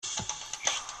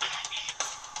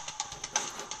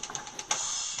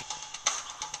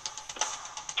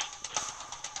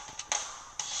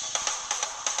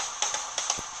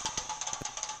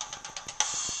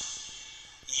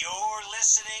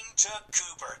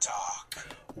Talk.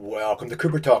 Welcome to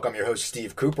Cooper Talk. I'm your host,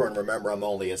 Steve Cooper, and remember, I'm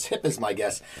only as hip as my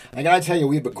guest. I gotta tell you,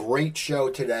 we have a great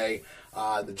show today.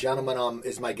 The gentleman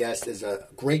is my guest, is a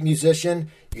great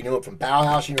musician. You know him from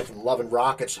Bauhaus, you know him from Love and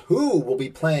Rockets, who will be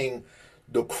playing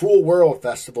the Cruel World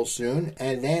Festival soon,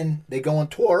 and then they go on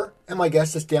tour, and my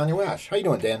guest is Daniel Ash. How you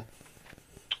doing, Dan?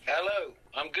 Hello,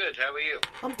 I'm good. How are you?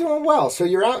 I'm doing well. So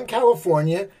you're out in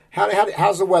California.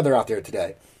 How's the weather out there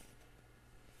today?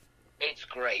 It's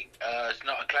great. It's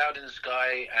not a cloud in the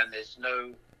sky, and there's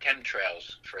no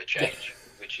chemtrails for a change,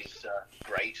 which is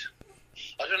great.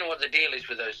 I don't know what the deal is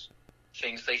with those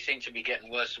things. They seem to be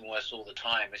getting worse and worse all the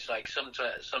time. It's like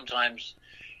sometimes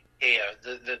here,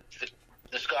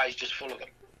 the sky is just full of them.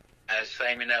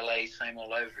 Same in LA, same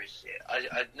all over.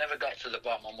 I never got to the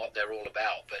bottom on what they're all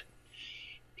about, but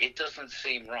it doesn't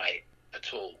seem right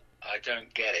at all. I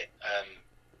don't get it.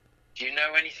 Do you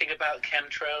know anything about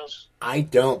chemtrails? I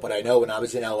don't, but I know when I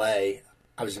was in LA,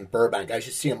 I was in Burbank, I used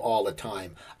to see them all the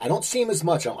time. I don't see them as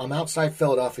much. I'm outside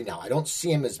Philadelphia now. I don't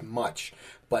see them as much,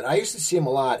 but I used to see them a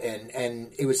lot,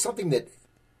 and it was something that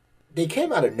they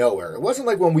came out of nowhere. It wasn't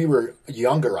like when we were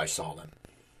younger I saw them.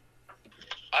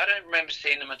 I don't remember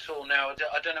seeing them at all now.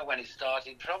 I don't know when it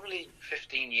started, probably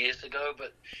 15 years ago,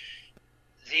 but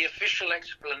the official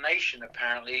explanation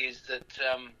apparently is that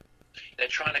they're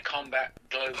trying to combat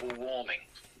global warming.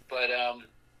 But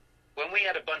when we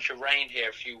had a bunch of rain here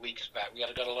a few weeks back, we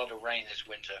got a lot of rain this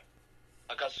winter.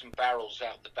 I got some barrels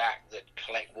out the back that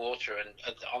collect water, and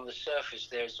on the surface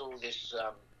there's all this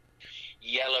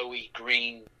yellowy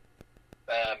green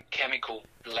chemical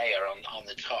layer on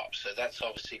the top. So that's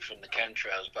obviously from the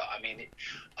chemtrails. But I mean,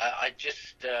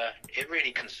 it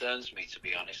really concerns me, to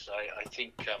be honest. I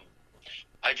think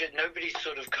nobody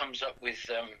sort of comes up with.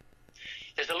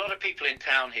 There's a lot of people in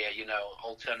town here,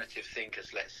 alternative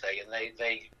thinkers, let's say, and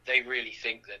they really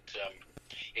think that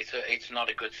it's not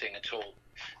a good thing at all.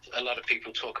 A lot of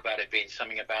people talk about it being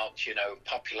something about,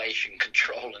 population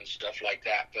control and stuff like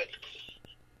that. But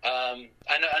and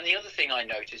the other thing I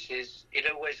notice is it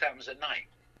always happens at night.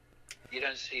 You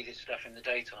don't see this stuff in the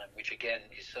daytime, which again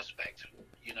is suspect.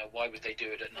 Why would they do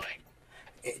it at night?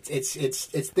 It's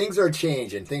things are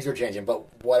changing.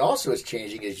 But what also is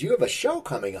changing is you have a show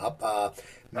coming up. Oh,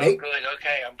 good.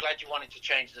 Okay, I'm glad you wanted to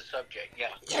change the subject.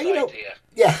 Yeah, good idea.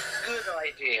 Yeah, good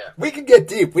idea. We can get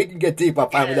deep. I'm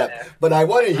fine with that. But I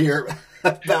want to hear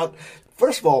about.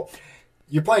 First of all,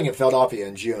 you're playing in Philadelphia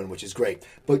in June, which is great.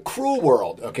 But Cruel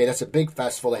World, okay, that's a big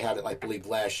festival. They had it, I believe,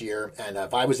 last year. And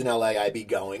if I was in LA, I'd be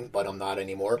going, but I'm not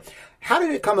anymore. How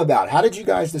did it come about? How did you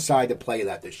guys decide to play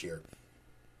that this year?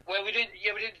 Well, we didn't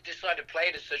decide to play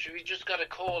it as such. We just got a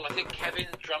call. I think Kevin,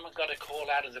 the drummer, got a call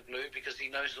out of the blue because he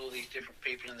knows all these different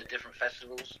people in the different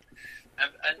festivals.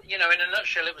 And in a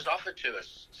nutshell, it was offered to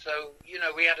us. So,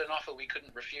 we had an offer we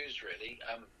couldn't refuse, really.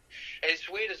 It's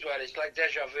weird as well. It's like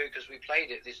deja vu because we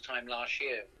played it this time last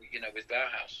year, with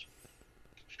Bauhaus.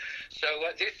 So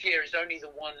this year is only the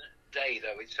one day,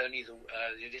 though. It's only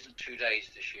it isn't 2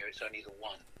 days this year. It's only the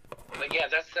one. But yeah,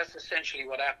 that's essentially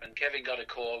what happened. Kevin got a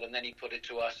call, and then he put it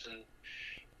to us, and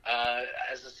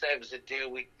as I said, it was a deal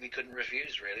we couldn't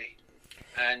refuse, really.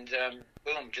 And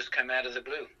boom, just came out of the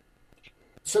blue.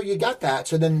 So you got that.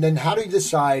 So then how do you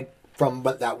decide from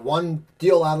that one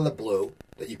deal out of the blue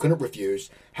that you couldn't refuse?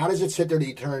 How does it sit there that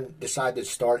you decide to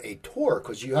start a tour?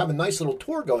 Because you have a nice little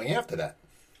tour going after that.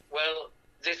 Well,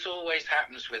 this always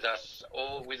happens with us,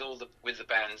 or with the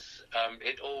bands.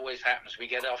 It always happens. We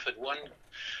get offered one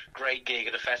great gig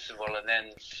at a festival, and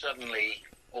then suddenly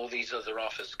all these other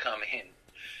offers come in.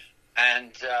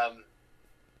 And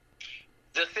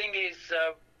the thing is,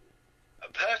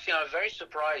 personally, I'm very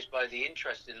surprised by the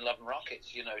interest in Love and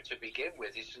Rockets. To begin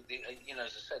with, as I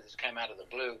said, this came out of the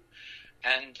blue,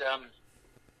 and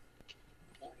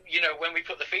when we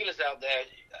put the feelers out there,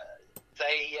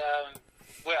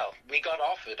 we got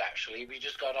offered, actually. We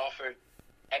just got offered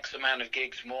X amount of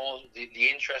gigs more. The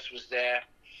interest was there.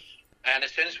 And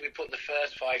as soon as we put the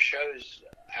first 5 shows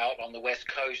out on the West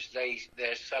Coast,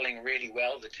 they're selling really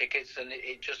well, the tickets, and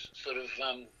it just sort of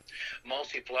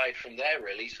multiplied from there,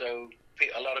 really. So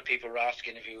a lot of people were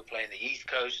asking if we were playing the East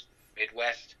Coast,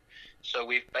 Midwest. So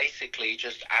we've basically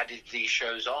just added these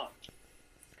shows on.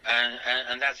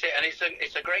 And that's it. And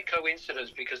it's a great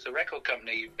coincidence because the record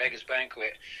company, Beggars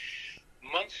Banquet,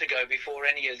 months ago, before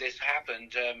any of this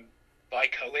happened, by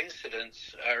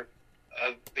coincidence, have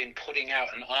been putting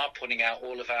out and are putting out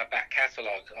all of our back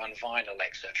catalogue on vinyl,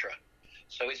 etc.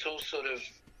 So it's all sort of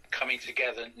coming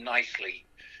together nicely,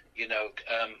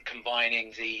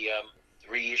 combining the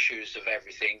reissues of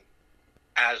everything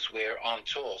as we're on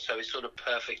tour. So it's sort of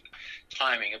perfect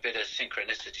timing, a bit of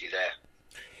synchronicity there.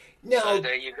 Now, so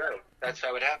there you go. that's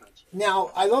how it happened.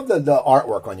 Now, I love the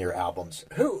artwork on your albums.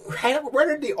 Where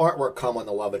did the artwork come on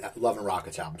the Love and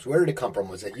Rockets albums? Where did it come from?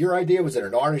 Was it your idea? Was it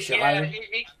an artist you hired?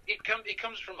 It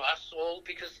comes from us all,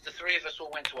 because the three of us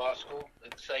all went to art school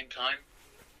at the same time.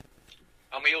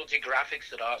 And we all did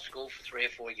graphics at art school for 3 or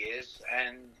 4 years,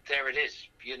 and there it is.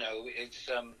 It's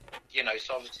it's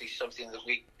obviously something that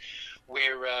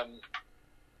we're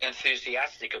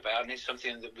enthusiastic about, and it's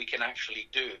something that we can actually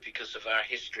do because of our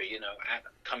history,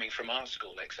 coming from art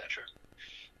school, etc.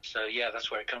 So yeah, that's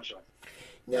where it comes from.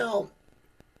 Now,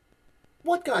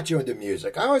 what got you into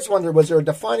music? I always wondered, was there a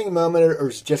defining moment, or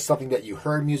is it just something that you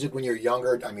heard music when you were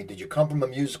younger? I mean, did you come from a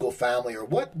musical family, or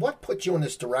what put you in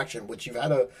this direction, which you've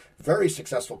had a very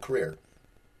successful career?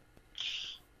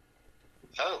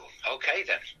 Oh, okay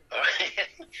then.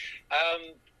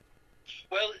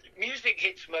 Well, music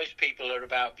hits most people at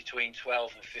about between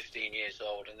 12 and 15 years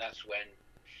old, and that's when...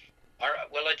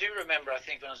 I do remember, I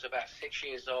think when I was about 6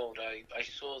 years old, I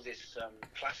saw this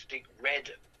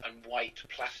red and white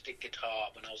plastic guitar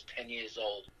when I was 10 years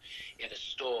old in a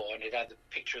store, and it had the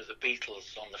picture of the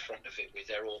Beatles on the front of it with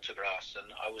their autographs,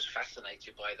 and I was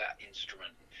fascinated by that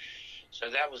instrument. So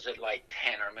that was at like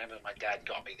 10. I remember my dad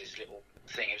got me this little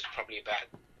thing. It was probably about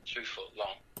 2 foot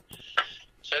long.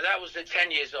 So that was at 10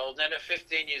 years old. Then at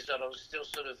 15 years old, I was still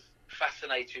sort of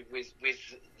fascinated with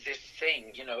this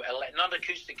thing, not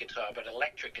acoustic guitar, but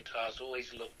electric guitars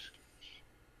always looked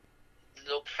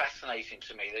fascinating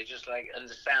to me. They just and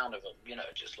the sound of them,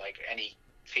 just like any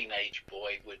teenage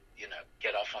boy would,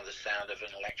 get off on the sound of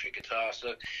an electric guitar.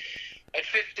 So at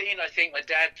 15, I think my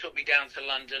dad took me down to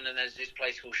London, and there's this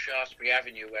place called Shaftesbury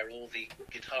Avenue where all the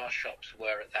guitar shops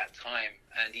were at that time,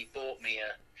 and he bought me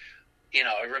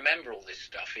I remember all this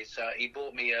stuff. He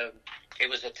bought me it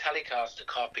was a Telecaster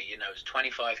copy, it was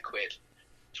 25 quid,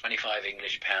 25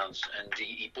 English pounds, and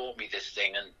he bought me this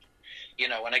thing, and,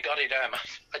 when I got it home,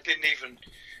 I didn't even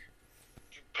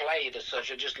play it as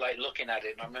such. I just like looking at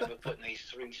it, and I remember putting these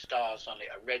 3 stars on it,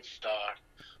 a red star,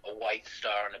 a white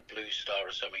star, and a blue star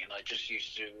or something, and I just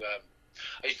used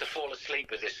to fall asleep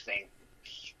with this thing,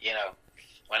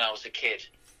 when I was a kid.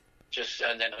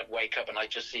 And then I'd wake up and I'd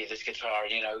just see this guitar,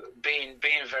 being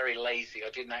very lazy. I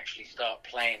didn't actually start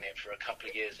playing it for a couple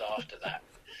of years after that.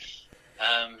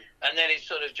 And then it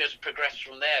sort of just progressed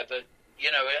from there. But,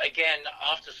 again,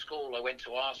 after school, I went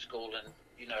to art school, and,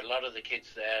 a lot of the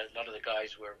kids there, a lot of the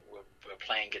guys were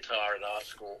playing guitar at art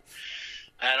school.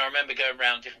 And I remember going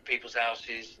around different people's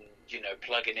houses and,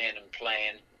 plugging in and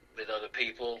playing with other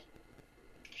people.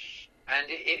 And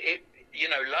it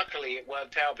luckily it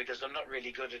worked out, because I'm not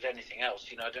really good at anything else.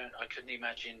 I couldn't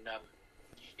imagine,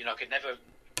 I could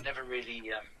never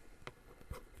really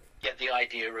get the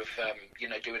idea of,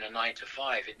 doing a 9 to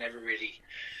 5.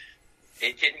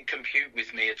 It didn't compute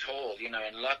with me at all,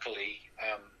 and luckily,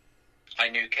 I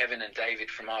knew Kevin and David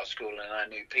from art school, and I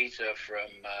knew Peter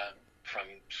from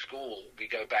school. We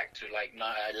go back to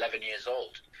 11 years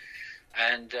old.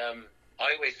 And,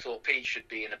 I always thought Pete should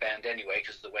be in a band anyway,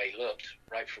 because of the way he looked,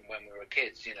 right from when we were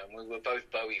kids. We were both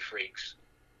Bowie freaks.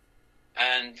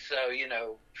 And so,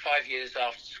 5 years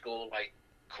after school, I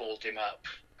called him up,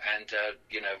 and,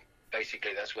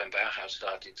 basically that's when Bauhaus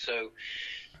started. So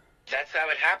that's how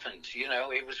it happened.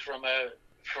 It was from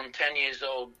 10 years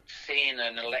old, seeing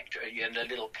an electric and a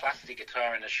little plastic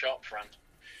guitar in a shop front.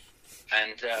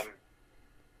 And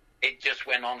it just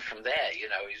went on from there.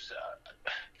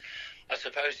 I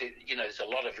suppose there's a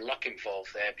lot of luck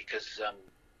involved there, because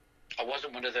I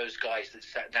wasn't one of those guys that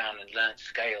sat down and learnt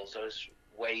scales. I was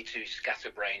way too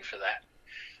scatterbrained for that.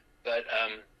 But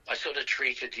I sort of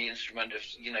treated the instrument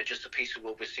as, just a piece of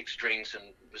wood with 6 strings,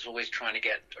 and was always trying to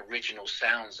get original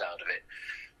sounds out of it,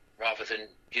 rather than,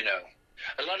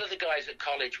 a lot of the guys at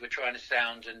college were trying to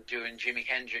sound and doing Jimi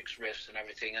Hendrix riffs and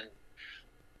everything, and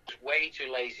way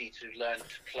too lazy to learn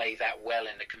to play that well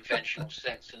in a conventional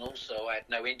sense, and also I had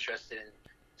no interest in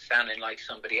sounding like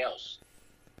somebody else.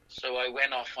 So I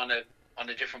went off on a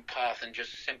different path and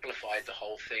just simplified the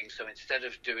whole thing. So instead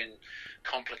of doing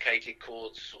complicated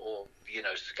chords or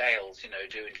scales,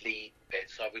 doing lead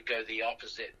bits, I would go the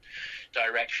opposite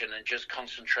direction and just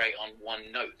concentrate on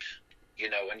one note,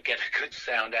 and get a good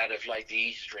sound out of like the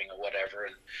E string or whatever,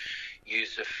 and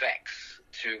use effects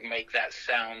to make that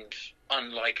sound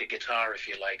unlike a guitar, if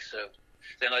you like. So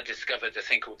then I discovered a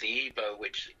thing called the E-bow,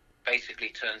 which basically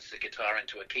turns the guitar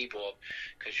into a keyboard,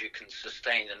 because you can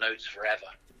sustain the notes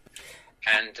forever.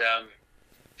 And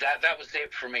that was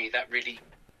it for me. That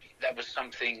was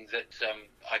something that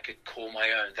I could call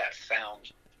my own, that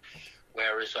sound,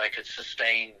 whereas I could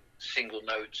sustain single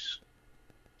notes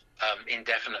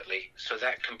indefinitely. So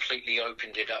that completely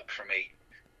opened it up for me.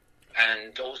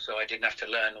 And also, I didn't have to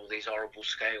learn all these horrible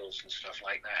scales and stuff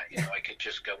like that. You know, I could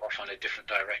just go off on a different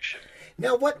direction.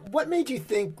 Now, what made you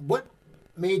think? What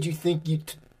made you think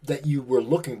that you were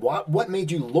looking? What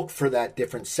made you look for that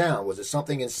different sound? Was it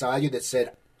something inside you that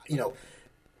said, you know,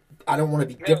 I don't want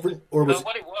to be different, or was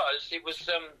what it was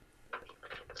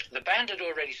the band had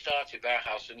already started,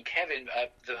 Bauhaus, and Kevin,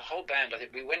 the whole band, I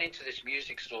think we went into this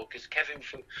music store because Kevin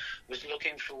was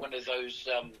looking for one of those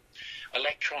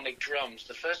electronic drums.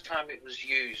 The first time it was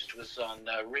used was on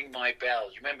Ring My Bell.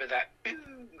 Do you remember that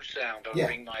boo sound on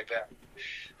Ring My Bell?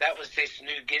 That was this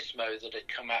new gizmo that had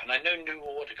come out, and I know New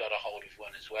Order got a hold of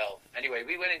one as well. Anyway,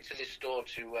 we went into this store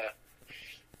to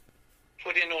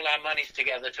put in all our monies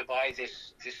together to buy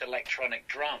this electronic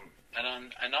drum.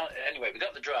 Anyway, we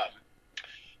got the drum.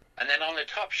 And then on the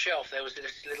top shelf, there was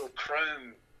this little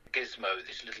chrome gizmo,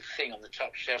 this little thing on the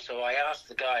top shelf. So I asked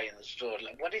the guy in the store,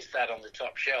 like, what is that on the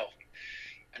top shelf?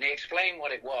 And he explained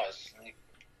what it was. And he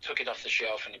took it off the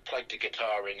shelf and he plugged the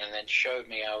guitar in and then showed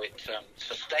me how it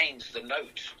sustains the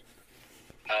note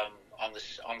on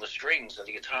the strings of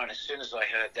the guitar. And as soon as I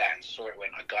heard that and saw it, I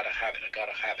went, I gotta have it.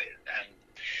 And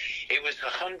it was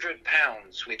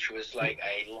 £100, which was like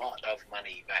a lot of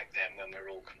money back then when we were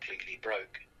all completely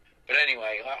broke. But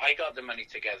anyway, I got the money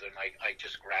together and I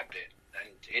just grabbed it.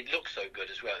 And it looks so good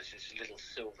as well. It's this little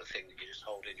silver thing that you just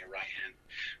hold in your right hand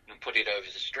and put it over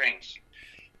the strings.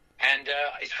 And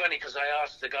it's funny because I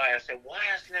asked the guy, I said, why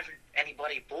has never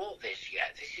anybody bought this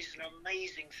yet? This is an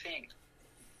amazing thing.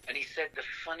 And he said the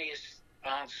funniest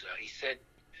answer. He said,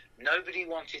 nobody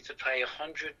wanted to pay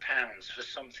 £100 for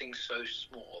something so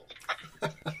small.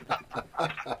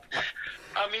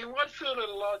 I mean, what sort of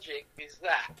logic is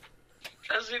that?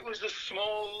 As it was a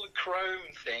small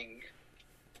chrome thing,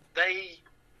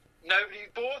 nobody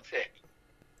bought it.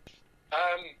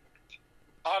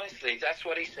 Honestly, that's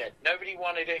what he said. Nobody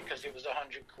wanted it because it was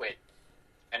 £100,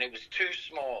 and it was too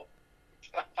small.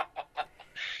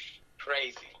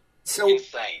 Crazy, so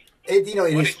insane.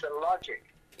 What is the logic?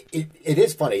 It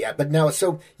is funny, yeah. But now,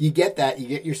 so you get that, you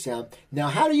get your sound. Now,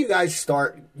 how do you guys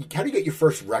start? How do you get your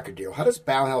first record deal? How does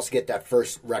Bauhaus get that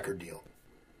first record deal?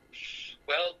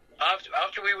 Well,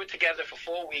 after we were together for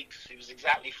 4 weeks, it was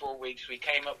exactly 4 weeks, we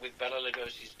came up with Bela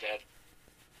Lugosi's Dead,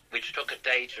 which took a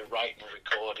day to write and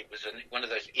record. It was one of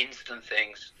those instant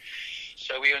things.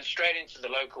 So we went straight into the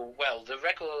local, the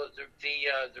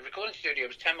recording studio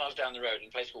was 10 miles down the road in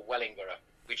a place called Wellingborough,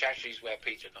 which actually is where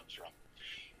Peter comes from.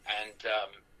 And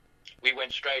we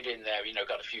went straight in there,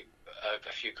 got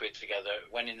a few quid together,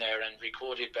 went in there and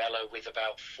recorded Bela with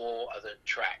about 4 other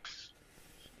tracks.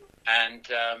 And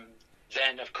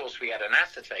then, of course, we had an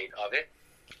acetate of it.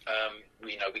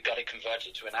 We got it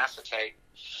converted to an acetate.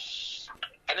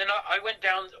 And then I went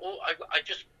down,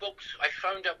 I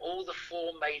phoned up all the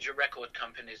 4 major record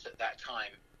companies at that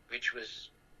time, which was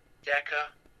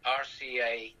Decca,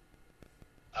 RCA,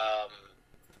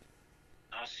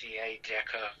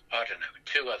 Decca, I don't know,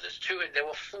 2 others. There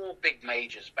were 4 big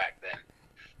majors back then.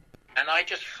 And I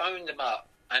just phoned them up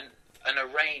and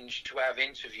arranged to have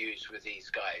interviews with these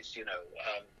guys,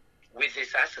 with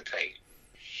this acetate.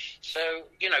 So,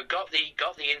 got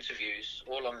the interviews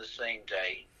all on the same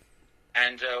day,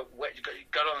 and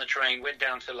got on the train, went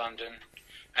down to London,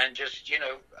 and just,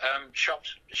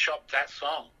 shopped that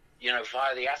song,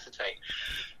 via the acetate.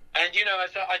 And,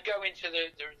 I'd go into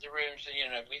the rooms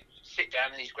and, we'd sit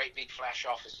down in these great big flash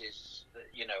offices,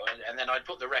 and then I'd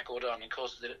put the record on. Of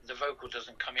course, the vocal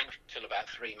doesn't come in till about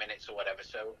 3 minutes or whatever.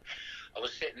 So I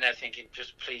was sitting there thinking,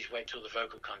 just please wait till the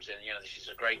vocal comes in. This is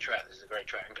a great track. This is a great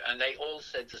track. And they all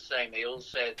said the same. They all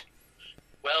said,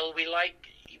 well,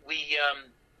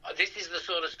 this is the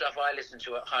sort of stuff I listen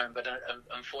to at home, but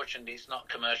unfortunately it's not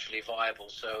commercially viable.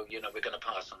 So, we're going to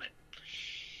pass on it.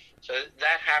 So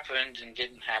that happened and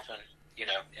didn't happen,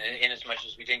 in as much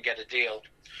as we didn't get a deal.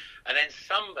 And then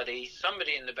somebody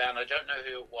in the band, I don't know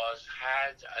who it was,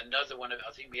 had another one.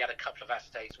 I think we had a couple of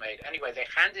acetates made. Anyway, they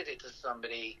handed it to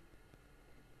somebody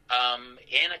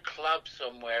in a club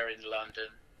somewhere in London.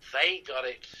 They got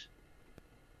it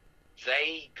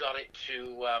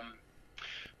to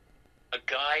a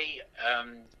guy,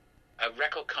 a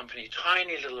record company,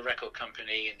 tiny little record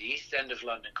company in the East End of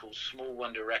London called Small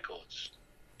Wonder Records.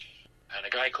 And a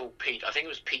guy called Pete, I think it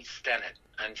was Pete Stennett,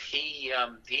 and he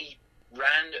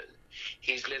ran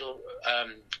his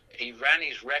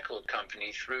record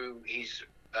company through his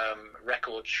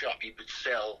record shop. He would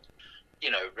sell,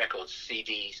 records,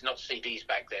 CDs, not CDs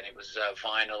back then, it was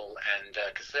vinyl and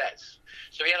cassettes.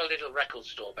 So he had a little record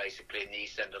store basically in the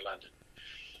East End of London.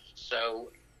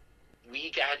 So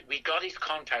we got his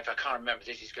contact. I can't remember,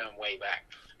 this is going way back.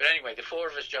 But anyway, the four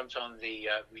of us jumped on the.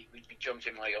 We jumped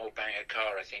in my old Banger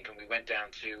car, I think, and we went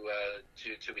down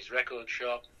to his record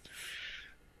shop.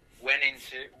 Went in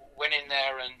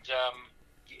there, and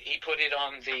he put it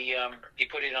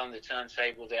on the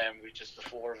turntable there, and we were just the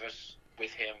four of us with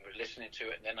him. We're listening to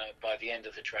it, and then by the end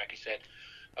of the track, he said,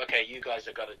 "Okay, you guys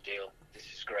have got a deal. This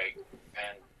is great."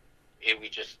 And it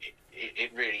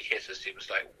really hit us. It was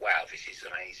like, wow, this is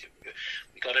amazing.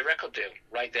 We got a record deal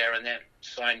right there and then,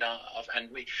 signed off. And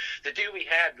the deal we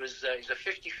had was it's a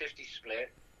 50-50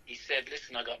 split. He said,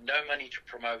 listen, I got no money to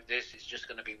promote this. It's just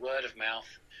going to be word of mouth.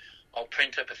 I'll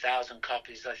print up 1,000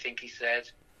 copies, I think he said,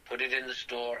 put it in the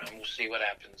store, and we'll see what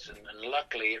happens. And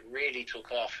luckily, it really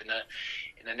took off in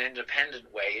an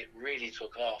independent way. It really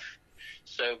took off.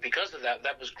 So because of that,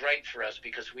 that was great for us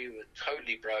because we were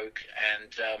totally broke,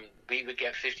 and we would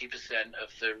get 50% of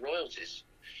the royalties.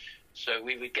 So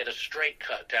we would get a straight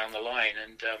cut down the line,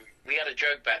 and we had a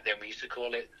joke back then. We used to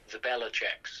call it the Bella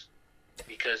checks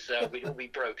because we'd all be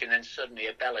broke, and then suddenly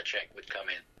a Bella check would come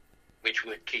in, which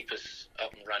would keep us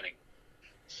up and running.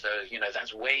 So,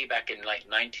 that's way back in like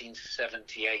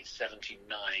 1978,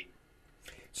 79.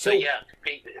 So yeah,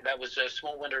 that was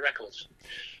Small Wonder Records.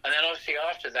 And then obviously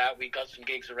after that, we got some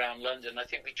gigs around London. I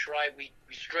think we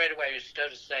straight away, instead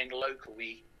of staying local,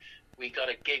 we got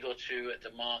a gig or two at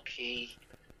the Marquee.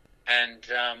 And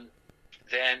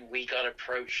then we got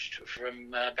approached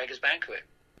from Beggars Banquet.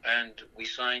 And we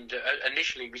signed,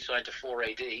 initially we signed to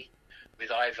 4AD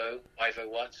with Ivo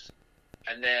Watts.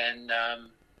 And then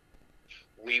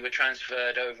we were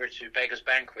transferred over to Beggars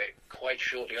Banquet quite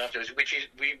shortly afterwards, which is,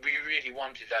 we really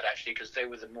wanted that actually because they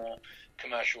were the more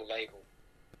commercial label.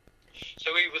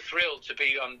 So we were thrilled to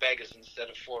be on Beggars instead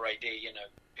of 4AD,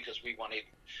 because we wanted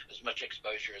as much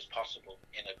exposure as possible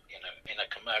in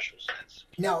a commercial sense,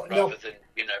 rather than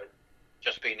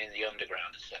just being in the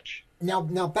underground as such. Now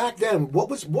back then, what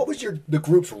was the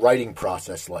group's writing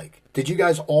process like? Did you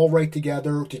guys all write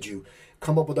together? Did you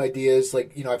come up with ideas?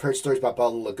 Like, I've heard stories about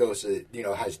Bela Lugosi,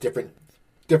 has different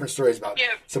stories about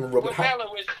someone wrote. Well, Bela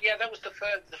was, that was the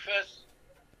first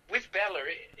with Bela.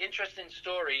 Interesting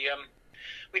story.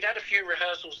 We'd had a few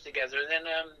rehearsals together, and then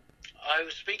I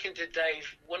was speaking to Dave.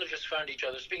 One of us phoned each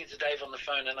other, speaking to Dave on the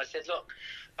phone, and I said, look,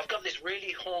 I've got this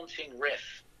really haunting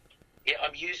riff.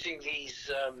 I'm using these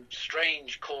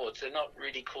strange chords. They're not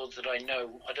really chords that I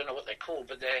know. I don't know what they're called,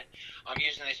 but I'm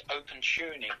using this open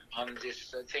tuning on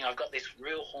this thing. I've got this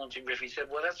real haunting riff. He said,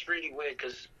 well, that's really weird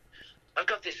because I've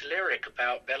got this lyric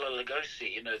about Bela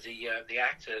Lugosi, the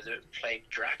actor that played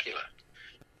Dracula.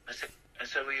 And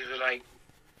so we were like,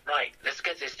 right, let's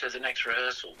get this to the next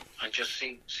rehearsal and just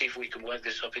see if we can work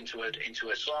this up into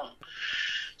a song.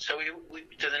 So we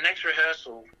to the next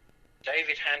rehearsal,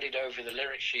 David handed over the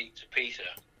lyric sheet to Peter.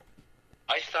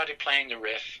 I started playing the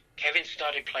riff. Kevin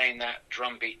started playing that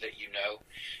drum beat that you know.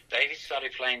 David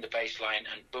started playing the bass line,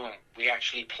 and boom, we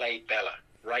actually played Bela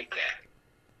right there.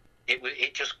 It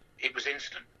was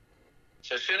instant.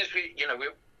 So as soon as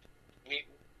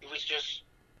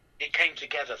it came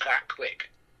together that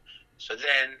quick. So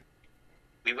then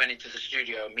we went into the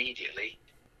studio immediately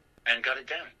and got it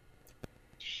down.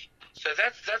 So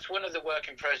that's one of the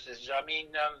working processes. I mean,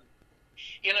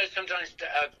 sometimes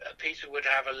Peter would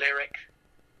have a lyric.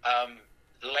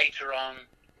 Later on,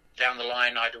 down the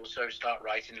line, I'd also start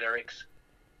writing lyrics.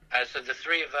 So the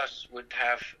three of us would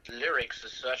have lyrics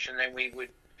as such, and then we would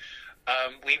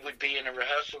be in a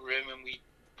rehearsal room, and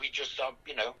we just start,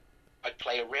 I'd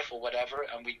play a riff or whatever,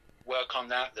 and we'd work on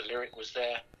that. The lyric was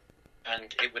there,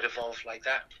 and it would evolve like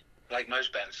that, like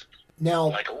most bands. Now,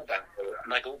 like all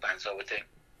bands, I would think.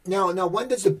 Now, when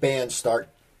does the band start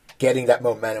getting that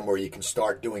momentum where you can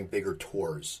start doing bigger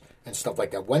tours and stuff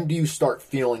like that? When do you start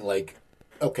feeling like,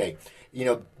 okay,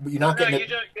 you're not getting...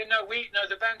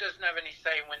 The band doesn't have any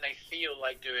say when they feel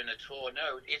like doing a tour.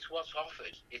 No, it's what's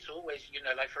offered. It's always,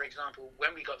 like, for example,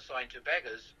 when we got signed to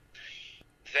Beggars,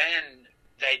 then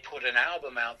they'd put an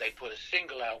album out, they'd put a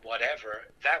single out, whatever.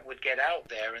 That would get out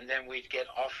there, and then we'd get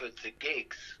offered the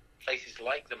gigs, places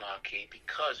like the Marquee,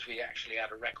 because we actually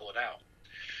had a record out.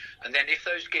 And then if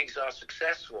those gigs are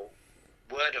successful,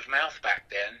 word of mouth back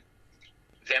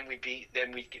then we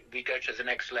go to the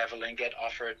next level and get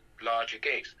offered larger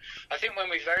gigs. I think when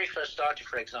we very first started,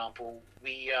 for example,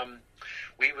 we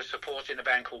were supporting a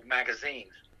band called Magazine.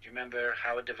 Do you remember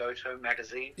Howard Devoto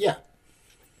Magazine? Yeah.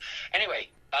 Anyway,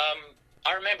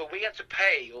 I remember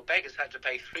Beggars had to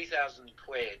pay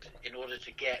 £3,000 in order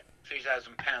to get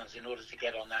 £3,000 in order to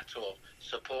get on that tour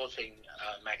supporting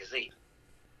Magazine.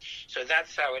 So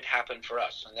that's how it happened for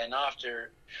us. And then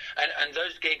after, and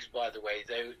those gigs, by the way,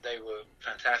 they were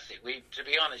fantastic. To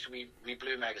be honest, we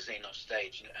blew Magazine off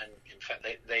stage, and in fact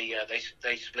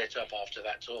they split up after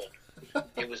that tour.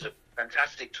 It was a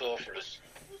fantastic tour for us,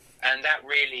 and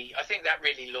I think that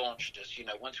really launched us.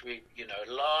 Once we,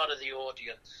 a lot of the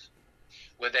audience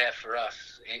were there for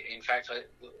us. In fact,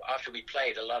 after we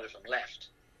played, a lot of them left.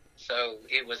 So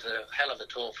it was a hell of a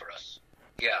tour for us.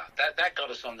 Yeah, that got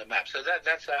us on the map. So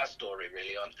that's our story,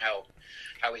 really, on how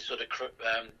we sort of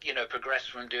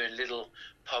progressed from doing little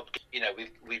pub.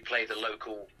 We play the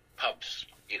local pubs.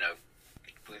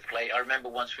 I remember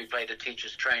once we played a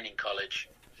teachers' training college,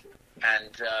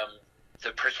 and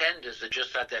the Pretenders had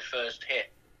just had their first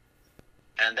hit,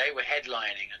 and they were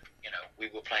headlining, and we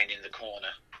were playing in the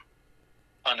corner.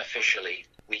 Unofficially,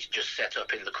 we just set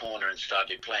up in the corner and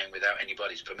started playing without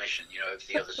anybody's permission, over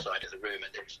the other side of the room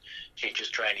at this teachers'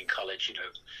 training college,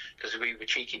 because we were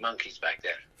cheeky monkeys back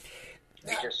then.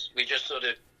 We just sort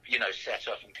of, set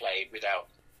up and played without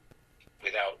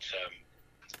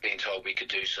being told we could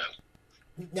do so.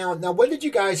 Now, when did you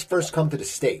guys first come to the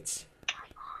States?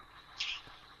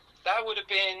 That would have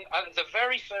been, the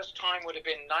very first time would have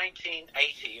been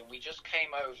 1980, and we just came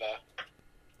over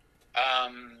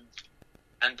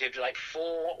and did like 4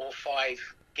 or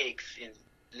 5 gigs in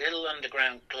little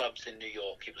underground clubs in New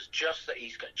York. It was just the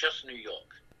East Coast, just New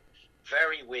York.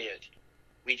 Very weird.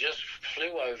 We just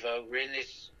flew over. We're in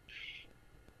this,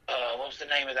 what was the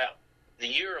name of that?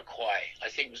 The Iroquois, I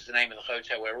think, was the name of the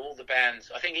hotel where all the bands,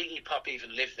 I think Iggy Pop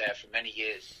even lived there for many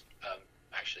years,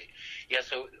 actually. Yeah,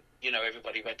 so,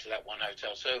 everybody went to that one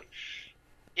hotel. So,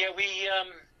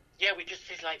 we just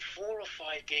did like 4 or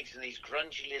 5 gigs in these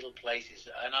grungy little places.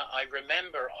 And I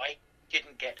remember I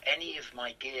didn't get any of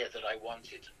my gear that I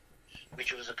wanted,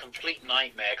 which was a complete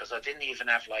nightmare because I didn't even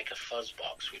have like a fuzz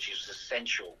box, which is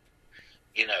essential,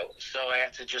 So I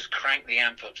had to just crank the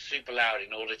amp up super loud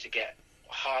in order to get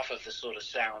half of the sort of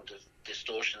sound of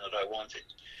distortion that I wanted.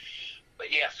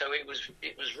 But yeah, so it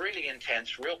was really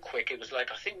intense, real quick. It was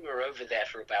like, I think we were over there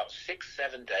for about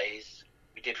 6-7 days.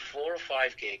 We did 4 or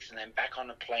 5 gigs and then back on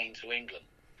a plane to England.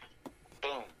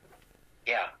 Boom.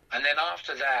 Yeah. And then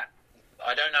after that,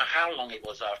 I don't know how long it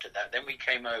was after that. Then we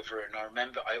came over, and I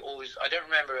don't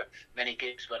remember many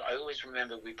gigs, but I always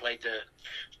remember we played the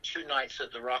 2 nights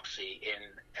at the Roxy in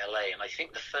LA, and I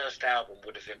think the first album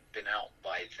would have been out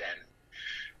by then.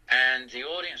 And the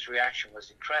audience reaction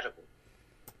was incredible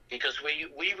because we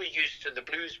were used to the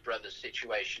Blues Brothers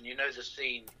situation. The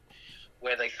scene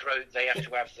where they have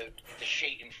to have the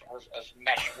sheet of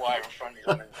mesh wire in front of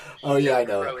them. And oh yeah, I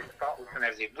know. Throwing bottles and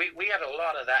everything. We had a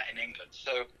lot of that in England.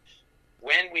 So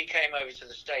when we came over to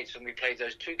the States and we played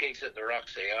those 2 gigs at the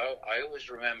Roxy, I always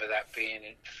remember that being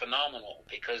phenomenal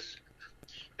because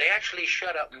they actually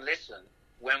shut up and listened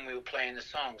when we were playing the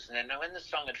songs. And then when the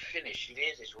song had finished, you'd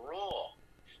hear this roar.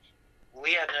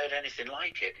 We hadn't heard anything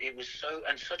like it. It was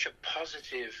such a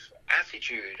positive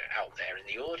attitude out there in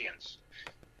the audience,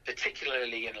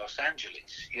 particularly in Los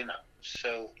Angeles,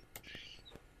 So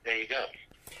there you go.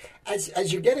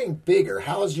 As you're getting bigger,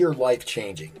 how's your life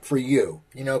changing for you?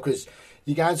 Because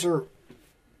you guys are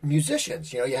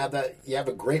musicians. You have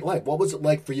a great life. What was it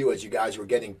like for you as you guys were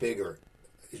getting bigger?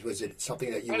 Was it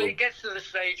something that you Well, it gets to the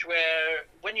stage where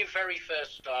when you very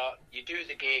first start, you do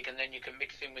the gig and then you can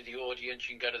mix in with the audience.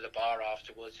 You can go to the bar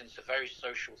afterwards, and it's a very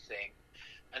social thing.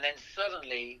 And then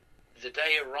suddenly the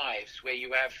day arrives where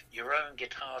you have your own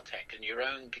guitar tech and your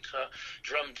own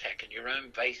drum tech and your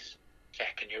own bass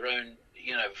tech and your own,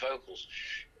 vocals.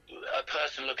 A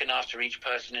person looking after each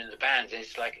person in the band.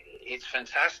 It's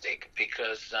fantastic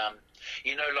because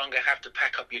you no longer have to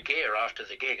pack up your gear after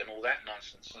the gig and all that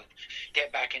nonsense and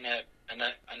get back in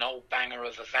an old banger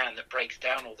of a van that breaks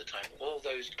down all the time. All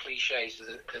those cliches.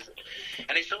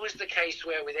 And it's always the case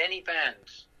where with any band,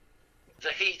 the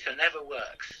heater never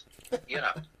works,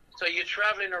 So you're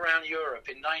traveling around Europe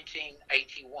in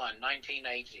 1981,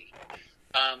 1980,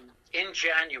 in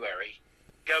January,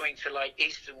 going to like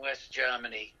East and West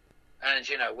Germany and,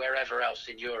 wherever else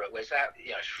in Europe where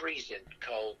it's freezing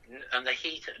cold and the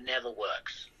heater never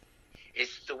works.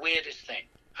 It's the weirdest thing.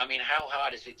 I mean, how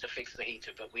hard is it to fix the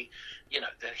heater? But the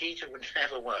heater would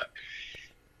never work.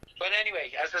 But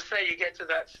anyway, as I say, you get to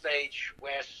that stage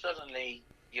where suddenly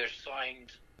you're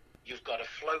signed. You've got a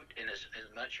float in as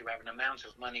much. You have an amount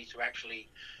of money to actually,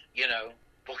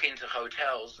 book into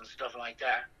hotels and stuff like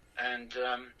that. And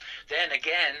then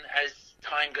again, as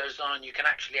time goes on, you can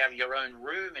actually have your own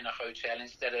room in a hotel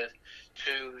instead of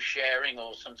 2 sharing,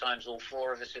 or sometimes all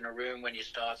 4 of us in a room when you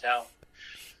start out.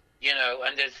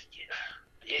 And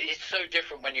it's so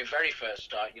different when you very first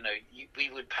start. We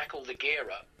would pack all the gear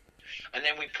up. and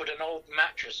then we put an old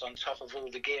mattress on top of all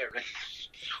the gear, and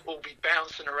we'll be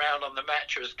bouncing around on the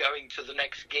mattress going to the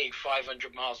next gig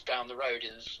 500 miles down the road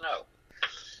in the snow.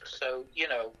 So,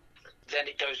 then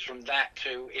it goes from that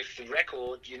to, if the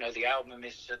record, the album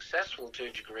is successful to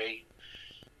a degree,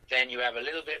 then you have a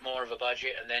little bit more of a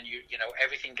budget, and then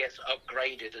everything gets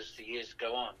upgraded as the years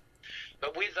go on.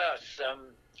 But with us,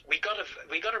 we got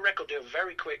a record deal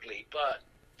very quickly, but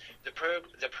the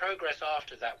progress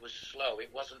after that was slow. It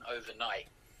wasn't overnight.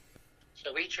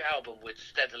 So each album would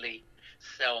steadily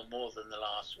sell more than the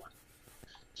last one.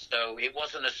 So it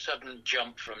wasn't a sudden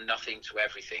jump from nothing to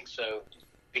everything. So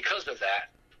because of that,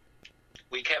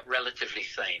 we kept relatively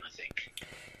sane, I think.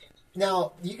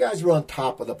 Now, you guys were on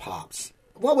Top of the Pops.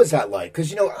 What was that like?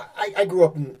 Because, I grew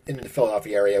up in the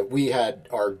Philadelphia area. We had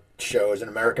our shows, an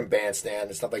American Bandstand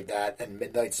and stuff like that, and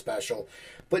Midnight Special.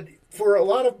 But for a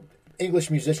lot of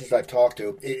English musicians I've talked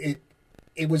to,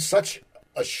 it was such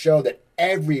a show that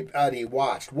everybody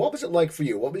watched. What was it like for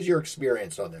you? What was your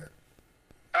experience on there?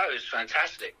 Oh, it was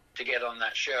fantastic to get on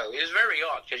that show. It was very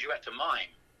odd because you had to mime.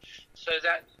 So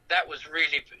that was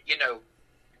really,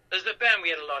 as a band we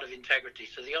had a lot of integrity.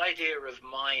 So the idea of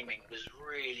miming was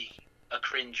really a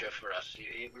cringer for us.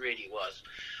 It really was.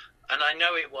 And I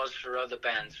know it was for other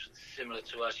bands similar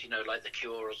to us, like The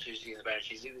Cure or Susie and the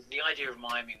Banshees. The idea of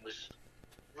miming was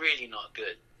really not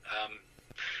good.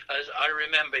 As I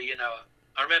remember,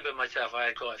 myself, I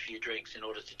had quite a few drinks in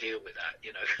order to deal with that,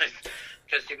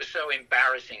 because it was so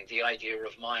embarrassing, the idea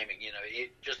of miming,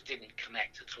 it just didn't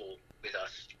connect at all with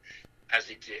us. As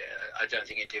it did, I don't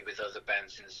think it did with other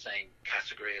bands in the same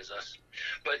category as us.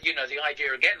 But, the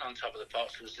idea of getting on Top of the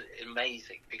Pops was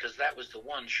amazing, because that was the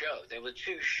one show. There were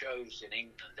two shows in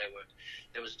England.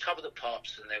 There was Top of the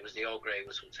Pops and there was the Old Grey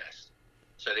Whistle Test.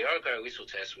 So the Old Grey Whistle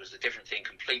Test was a different thing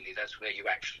completely. That's where you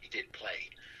actually did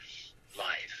play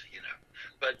live,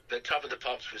 But the Top of the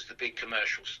Pops was the big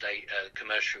commercial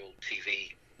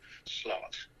TV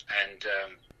slot. And,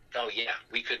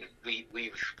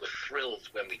 we were thrilled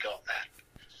when we got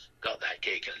that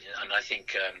gig, and I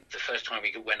think the first time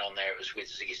we went on there it was with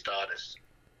Ziggy Stardust.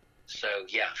 So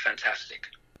yeah, fantastic.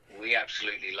 We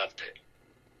absolutely loved it.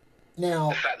 Now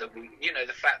the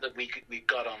fact that we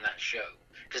got on that show,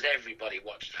 because everybody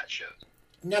watched that show.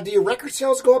 Now, do your record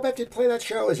sales go up after you play that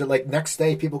show? Is it like next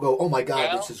day people go, "Oh my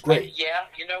God, this is great"? Yeah,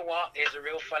 you know what? It's a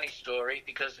real funny story,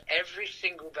 because every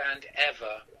single band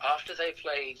ever, after they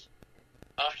played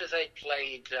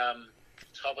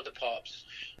Top of the Pops,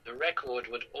 the record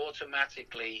would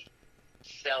automatically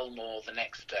sell more the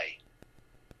next day.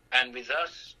 And with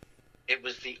us, it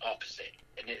was the opposite.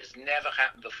 And it has never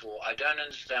happened before. I don't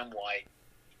understand why.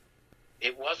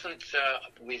 It wasn't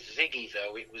with Ziggy,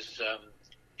 though. It was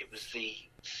the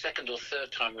second or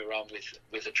third time we were on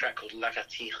with a track called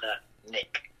Lagatija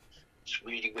Nick. It's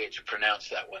really weird to pronounce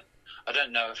that one. I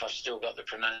don't know if I've still got the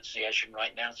pronunciation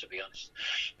right now, to be honest.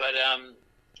 But,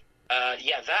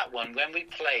 that one, when we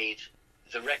played,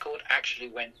 the record actually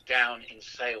went down in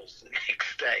sales the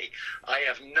next day. I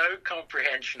have no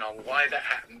comprehension on why that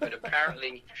happened, but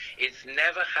apparently it's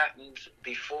never happened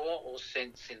before or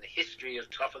since in the history of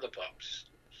Top of the Pops.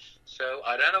 So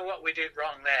I don't know what we did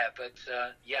wrong there, but,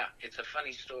 it's a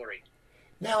funny story.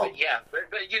 Now, but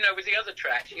with the other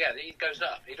tracks, it goes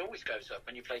up. It always goes up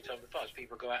when you play Top of the Pops.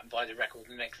 People go out and buy the record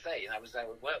the next day, and that was how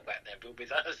it worked back then. But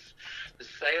with us, the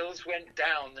sales went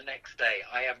down the next day.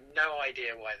 I have no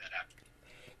idea why that happened.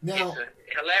 Now, it's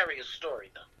a hilarious story,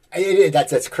 though. It is.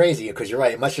 That's crazy, because you're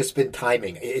right. It must have just been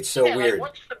timing. It's so weird.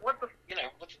 Like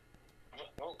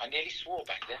I nearly swore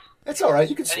back there. That's all right.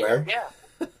 You can swear. Yeah.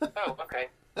 Oh, okay.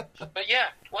 But yeah,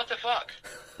 what the fuck?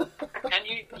 And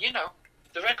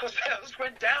the record sales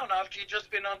went down after you'd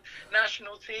just been on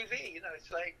national TV.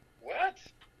 It's like, what?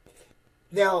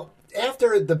 Now,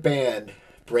 after the band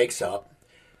breaks up,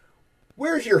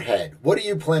 where's your head? What do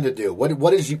you plan to do?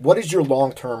 What is your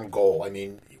long-term goal? I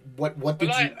mean, what did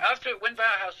you... After when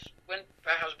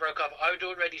Bauhaus broke up, I'd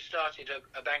already started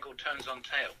a band called Turns on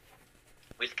Tail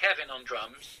with Kevin on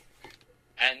drums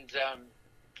and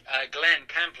Glenn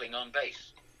Campling on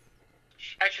bass.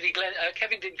 Actually,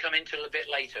 Kevin didn't come in till a bit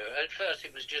later. At first,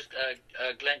 it was just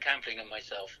Glenn Campling and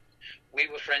myself. We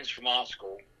were friends from art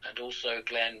school, and also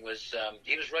Glenn was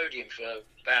he was roadieing for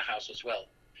Bauhaus as well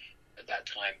at that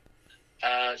time.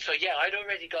 I'd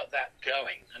already got that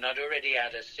going, and I'd already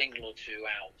had a single or two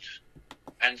out,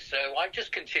 and so I've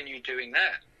just continued doing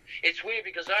that. It's weird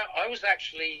because I was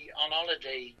actually on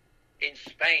holiday in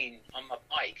Spain on my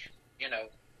bike,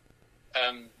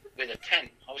 with a tent.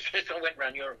 I went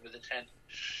around Europe with a tent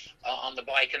on the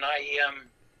bike, and I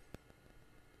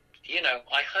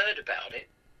heard about it,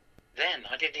 then.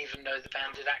 I didn't even know the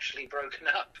band had actually broken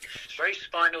up. It's a very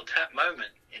Spinal Tap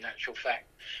moment, in actual fact.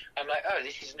 I'm like, oh,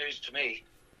 this is news to me.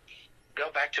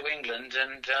 Got back to England,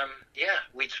 and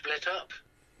we'd split up.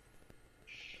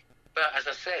 But as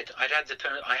I said, I had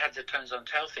the Tones on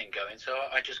Tail thing going, so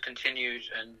I just continued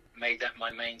and made that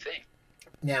my main thing.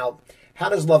 Now, how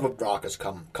does Love of Rockets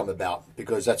come about?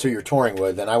 Because that's who you're touring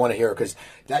with, and I want to hear, because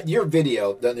that your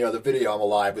video, the video I'm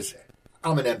Alive was.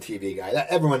 I'm an MTV guy.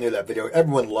 Everyone knew that video.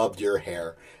 Everyone loved your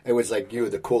hair. It was like you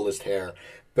had the coolest hair.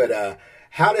 But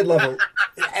how did Love?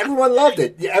 Everyone loved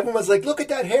it. Everyone was like, "Look at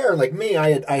that hair!" Like me, I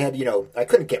had, I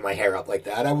couldn't get my hair up like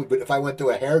that. But if I went to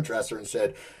a hairdresser and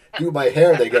said, "Do my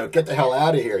hair," they go, "Get the hell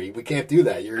out of here! We can't do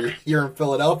that. You're in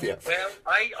Philadelphia." Well,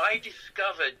 I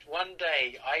discovered one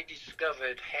day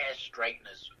hair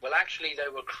straighteners. Well, actually, they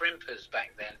were crimpers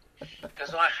back then,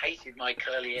 because I hated my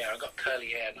curly hair. I got curly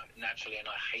hair naturally, and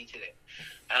I hated it.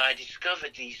 And I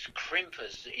discovered these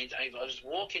crimpers. I was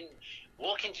walking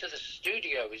to the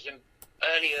studio. It was in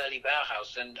early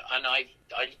Bauhaus, and I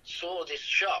saw this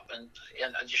shop and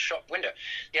the shop window.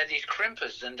 They had these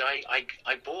crimpers, and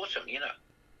I bought them,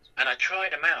 and I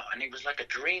tried them out, and it was like a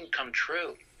dream come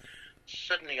true.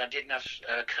 Suddenly I didn't have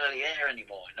curly hair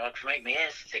anymore, and I could make my hair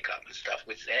stick up and stuff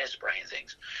with hairspray and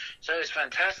things. So it was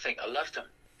fantastic. I loved them.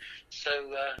 So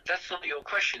that's not your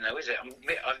question, though, is it? I'm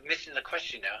missing the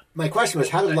question now. My question was,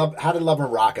 how did Love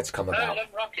and Rockets come about? Love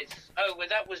and Rockets. Oh, well,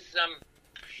 that was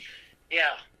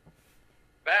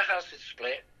Bauhaus had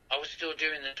split. I was still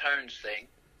doing the Tones thing.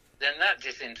 Then that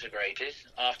disintegrated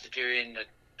after doing a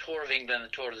tour of England, a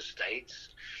tour of the States.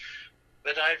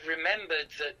 But I remembered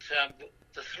that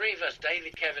the three of us,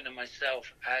 David, Kevin, and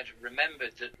myself, had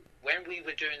remembered that when we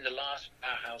were doing the last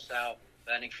Bauhaus album,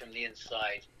 Burning from the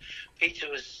Inside, Peter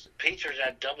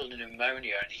had double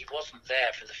pneumonia, and he wasn't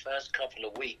there for the first couple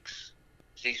of weeks.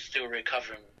 He's still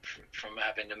recovering from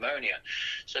having pneumonia.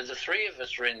 So the three of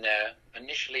us were in there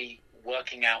initially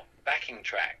working out backing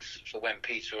tracks for when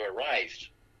Peter arrived.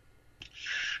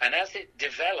 And as it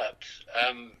developed,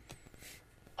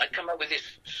 I'd come up with this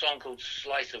song called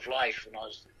Slice of Life when I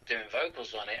was doing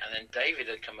vocals on it, and then David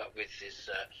had come up with this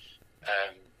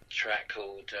track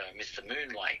called Mr.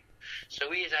 Moonlight. So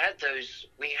we had those,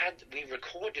 we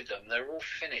recorded them, they're all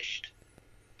finished,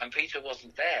 and Peter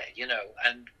wasn't there,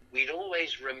 and we'd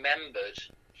always remembered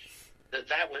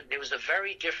there was a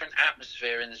very different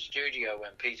atmosphere in the studio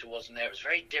when Peter wasn't there. It was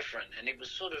very different, and it was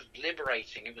sort of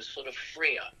liberating, it was sort of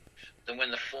freer than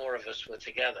when the four of us were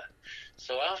together.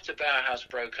 So after Bauhaus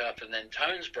broke up and then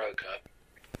Tones broke up,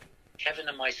 Kevin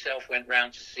and myself went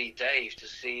round to see Dave to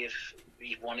see if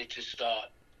he wanted to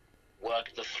start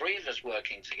the three of us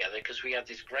working together, because we had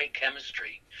this great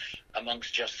chemistry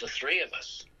amongst just the three of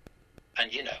us.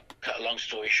 And, cut a long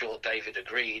story short, David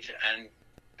agreed, and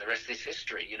the rest is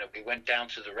history. We went down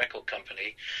to the record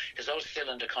company, because I was still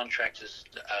under contract as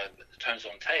Tones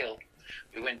on Tail.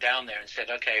 We went down there and said,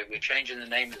 okay, we're changing the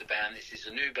name of the band. This is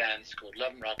a new band. It's called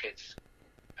Love and Rockets.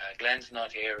 Glenn's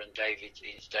not here, and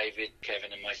it's David,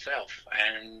 Kevin, and myself.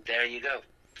 And there you go.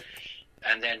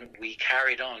 And then we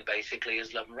carried on basically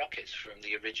as Love and Rockets from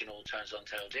the original Tones on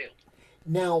Tail deal.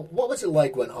 Now, what was it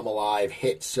like when I'm Alive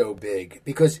hit so big?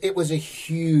 Because it was a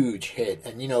huge hit,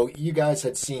 and you guys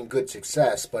had seen good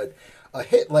success, but a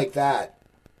hit like that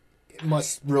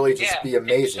must really just be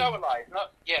amazing. So Alive,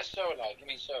 So Alive. You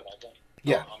mean So Alive, don't you?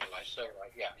 Yeah. I'm Alive, So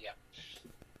Alive. Yeah.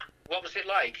 What was it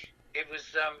like? It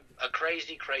was a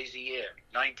crazy, crazy year,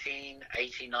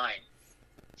 1989.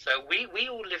 So we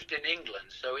all lived in England,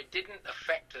 so it didn't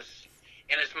affect us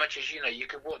in as much as, you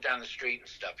could walk down the street and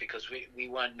stuff, because we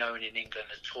weren't known in England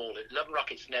at all. Love and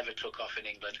Rockets never took off in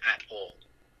England at all.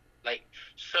 Like,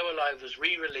 So Alive was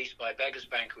re-released by Beggars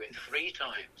Banquet 3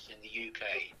 times in the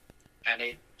UK, and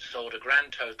it sold a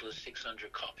grand total of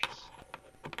 600 copies.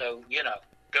 So,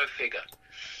 go figure.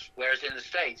 Whereas in the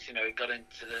States, it got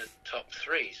into the top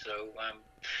 3, so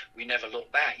we never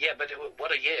looked back. Yeah, but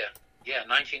what a year. Yeah,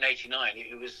 1989.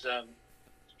 It was,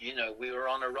 we were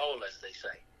on a roll, as they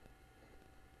say.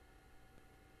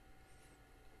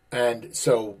 And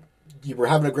so you were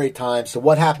having a great time. So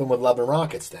what happened with Love and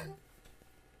Rockets then?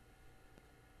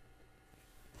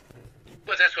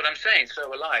 Well, that's what I'm saying.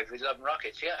 So Alive with Love and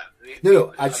Rockets, yeah.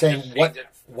 No, I'm saying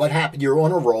what happened? You're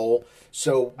on a roll.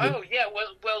 So well,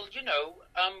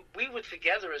 we were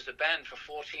together as a band for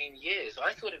 14 years.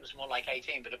 I thought it was more like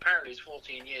 18, but apparently it's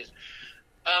 14 years.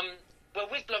 Well,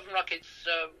 with Love and Rockets,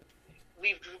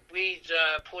 we'd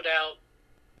put out,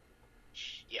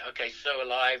 So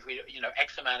Alive,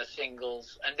 X amount of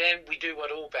singles, and then we do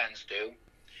what all bands do,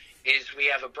 is we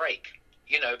have a break.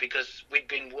 because we'd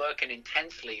been working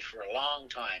intensely for a long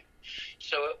time.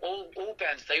 So all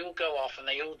bands, they all go off and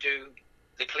they all do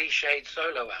the cliched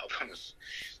solo albums.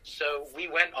 So we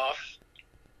went off,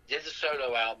 did the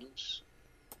solo albums.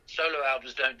 Solo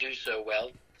albums don't do so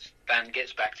well. Band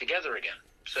gets back together again.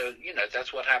 So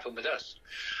that's what happened with us.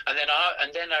 And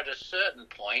then at a certain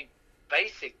point,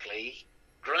 basically,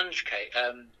 grunge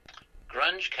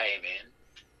came in.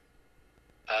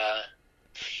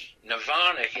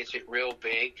 Nirvana hit it real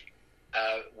big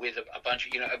with a bunch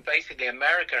of basically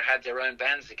America had their own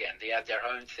bands again. They had their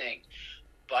own thing.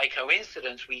 By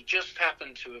coincidence, we just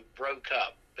happened to have broke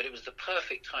up, but it was the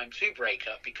perfect time to break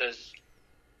up because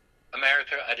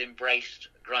America had embraced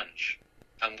grunge,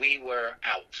 and we were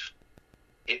out.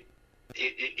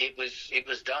 It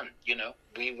was done.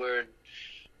 We were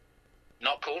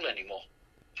not cool anymore.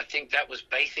 I think that was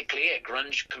basically it.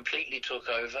 Grunge completely took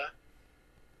over,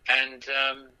 and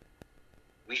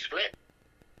we split.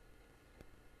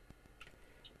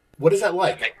 What is that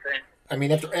like? That makes sense. I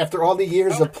mean, after all the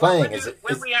years of playing, when we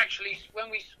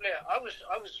split, I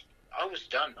was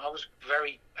done. I was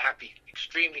very happy,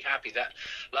 extremely happy. That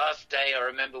last day, I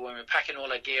remember when we were packing all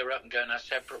our gear up and going our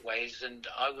separate ways, and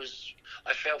I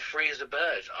felt free as a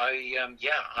bird.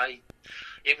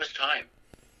 It was time.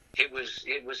 It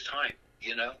was time.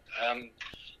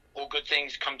 All good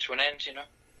things come to an end,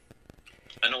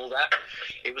 and all that.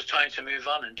 It was time to move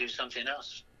on and do something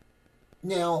else.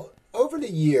 Now, over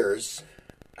the years,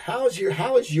 how has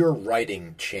your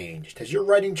writing changed? Has your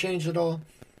writing changed at all?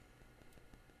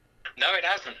 No, it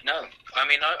hasn't. No, I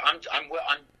mean, I'm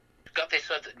got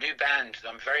this new band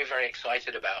I'm very, very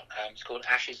excited about. It's called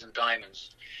Ashes and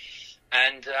Diamonds,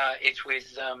 and it's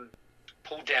with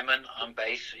Paul Demon on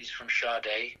bass. He's from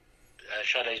Sade,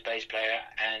 Sade's bass player,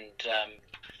 and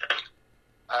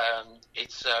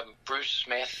it's Bruce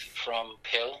Smith from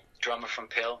Pill, drummer from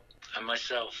Pill, and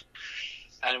myself.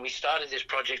 And we started this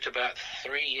project about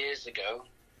 3 years ago,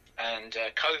 and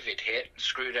COVID hit and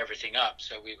screwed everything up.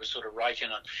 So we were sort of writing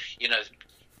on,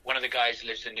 one of the guys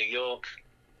lives in New York.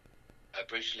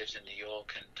 Bruce lives in New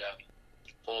York, and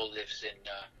Paul lives in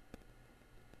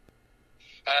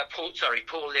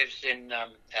Paul lives in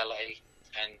LA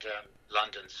and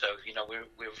London. So we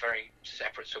were very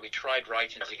separate. So we tried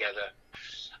writing together.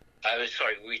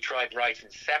 We tried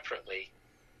writing separately,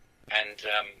 and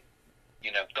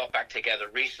got back together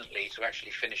recently to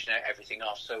actually finish everything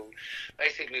off. So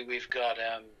basically, we've got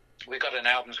an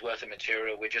album's worth of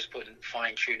material. We're just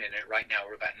fine tuning it right now.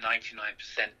 We're about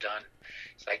 99% done.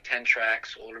 It's like 10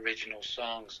 tracks, all original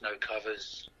songs, no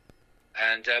covers.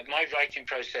 And my writing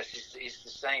process is the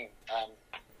same.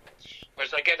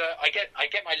 Whereas I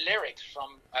get my lyrics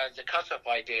from the cut-up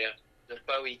idea that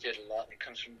Bowie did a lot. It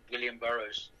comes from William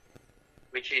Burroughs,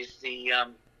 which is the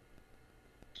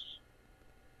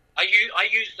I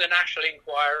use the National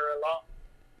Enquirer a lot,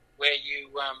 where you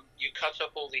cut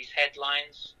up all these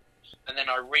headlines, and then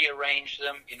I rearrange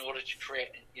them in order to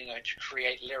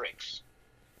create lyrics.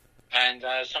 And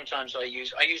sometimes I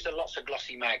use lots of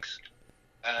glossy mags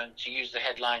to use the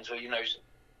headlines, or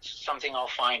something I'll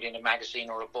find in a magazine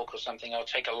or a book or something. I'll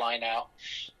take a line out,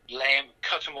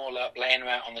 cut them all up, lay them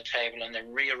out on the table, and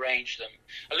then rearrange them.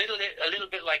 A little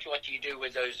bit like what you do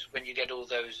with those when you get all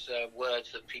those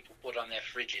words that people put on their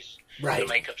fridges to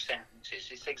make up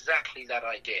sentences. It's exactly that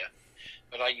idea,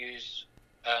 but I use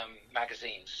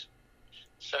magazines.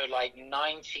 So like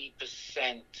 90%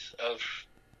 of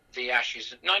the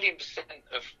Ashes, 90%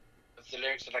 of the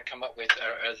lyrics that I come up with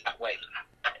are that way,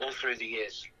 all through the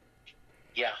years.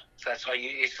 Yeah, so that's how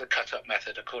it's the cut-up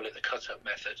method. I call it the cut-up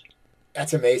method.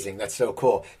 That's amazing. That's so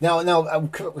cool. Now,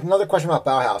 another question about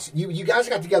Bauhaus. You guys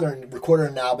got together and recorded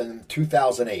an album in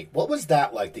 2008. What was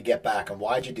that like to get back, and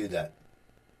why did you do that?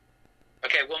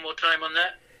 Okay, one more time on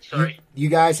that. Sorry. You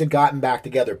guys had gotten back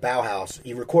together, Bauhaus.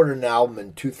 You recorded an album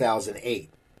in 2008.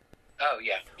 Oh,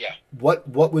 yeah. What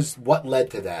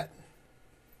led to that?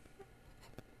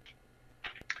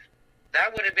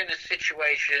 That would have been a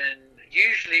situation.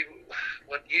 Usually,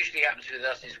 what usually happens with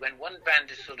us is when one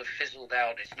band is sort of fizzled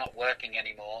out, it's not working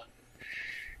anymore,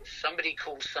 somebody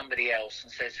calls somebody else and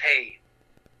says, hey,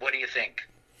 what do you think?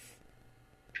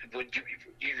 Would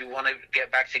you want to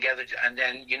get back together? And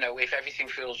then, if everything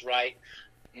feels right,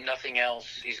 nothing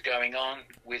else is going on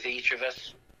with each of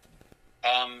us,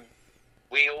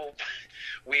 we all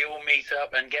meet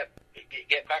up and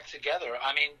get back together.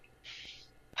 I mean,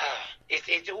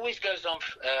 it always goes on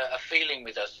a feeling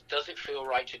with us. Does it feel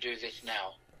right to do this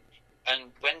now?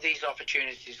 And when these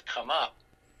opportunities come up,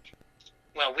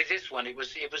 well, with this one, it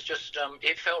was just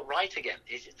it felt right again.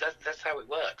 That's how it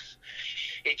works.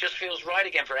 It just feels right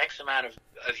again for X amount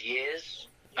of years,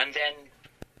 and then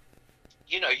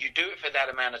you do it for that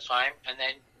amount of time, and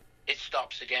then it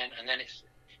stops again, and then it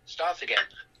starts again.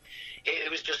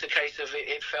 It was just a case of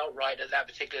it felt right at that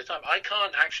particular time. I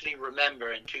can't actually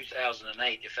remember in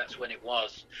 2008, if that's when it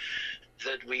was,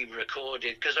 that we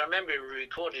recorded, because I remember we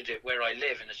recorded it where I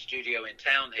live in a studio in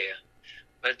town here,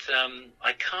 but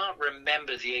I can't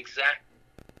remember the exact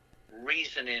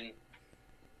reasoning.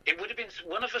 It would have been,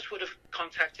 one of us would have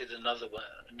contacted another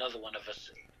one of us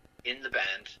in the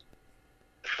band.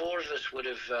 The four of us would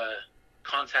have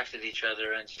contacted each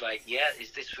other, and it's like, yeah, does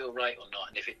this feel right or not?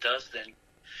 And if it does, then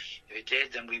if it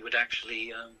did, then we would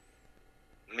actually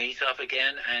meet up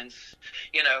again, and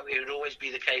it would always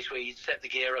be the case where you'd set the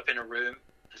gear up in a room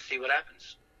and see what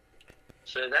happens.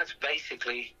 So that's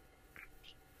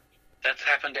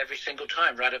happened every single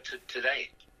time right up to today.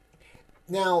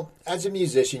 Now, as a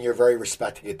musician, you're a very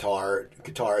respected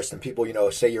guitarist, and people,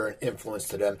 say you're an influence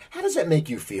to them. How does that make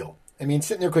you feel? I mean,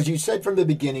 sitting there, because you said from the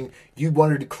beginning you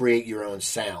wanted to create your own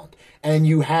sound, and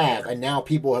you have, and now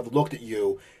people have looked at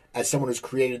you as someone who's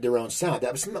created their own sound.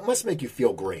 That must make you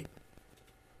feel great.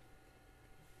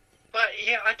 But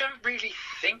yeah, I don't really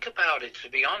think about it, to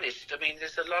be honest. I mean,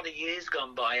 there's a lot of years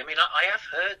gone by. I mean, I have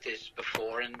heard this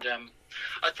before, and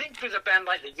I think with a band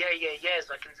like the Yeah, Yeah, Yeahs,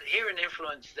 I can hear an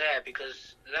influence there,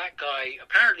 because that guy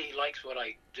apparently likes what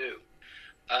I do.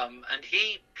 And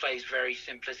he plays very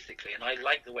simplistically, and I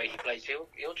like the way he plays. He'll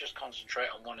just concentrate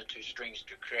on one or two strings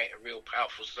to create a real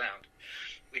powerful sound,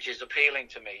 which is appealing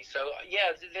to me. So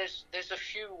yeah, there's a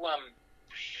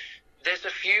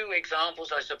few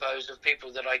examples, I suppose, of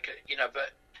people that I could,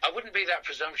 but I wouldn't be that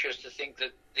presumptuous to think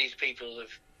that these people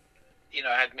have,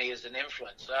 had me as an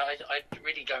influence. I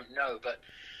really don't know, but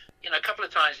a couple of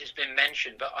times it's been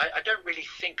mentioned, but I don't really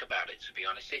think about it, to be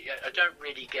honest. I don't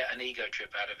really get an ego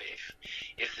trip out of it,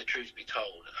 if the truth be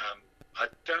told. I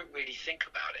don't really think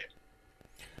about it.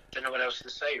 Don't know what else to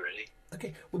say, really.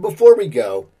 Okay. Well, before we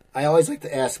go, I always like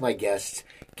to ask my guests,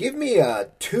 give me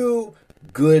 2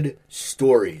 good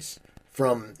stories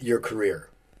from your career.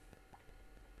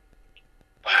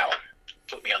 Wow.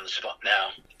 Put me on the spot now.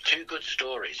 2 good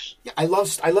stories. Yeah, I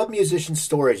love musician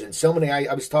stories, and so many.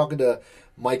 I was talking to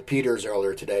Mike Peters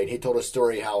earlier today, and he told a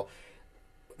story how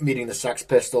meeting the Sex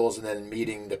Pistols and then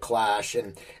meeting the Clash,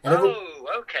 and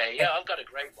okay, yeah, I've got a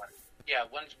great one. Yeah,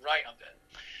 one's right on there.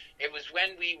 It was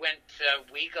when we went.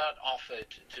 We got offered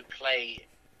to play,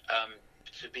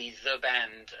 to be the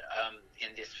band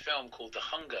in this film called The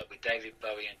Hunger with David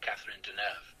Bowie and Catherine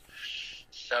Deneuve.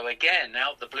 So again,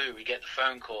 out the blue, we get the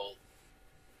phone call.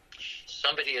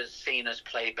 Somebody has seen us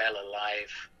play Bella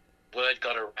live. Word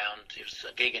got around. It was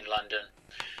a gig in London.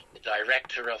 The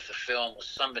director of the film was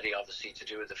somebody obviously to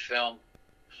do with the film.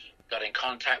 Got in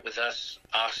contact with us,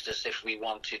 asked us if we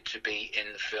wanted to be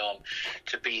in the film,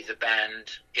 to be the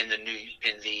band in the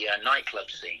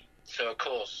nightclub scene. So of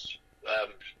course,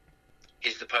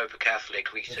 is the Pope a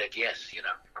Catholic? We said yes,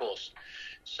 of course.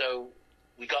 So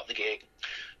we got the gig,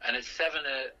 and at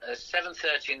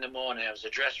 7:30 in the morning, it was a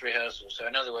dress rehearsal. So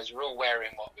in other words, we're all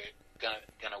wearing what we're going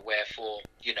to wear for,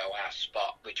 our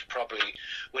spot, which probably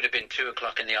would have been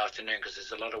 2:00 in the afternoon, because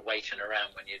there's a lot of waiting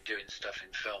around when you're doing stuff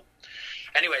in film.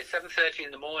 Anyway, 7:30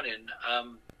 in the morning,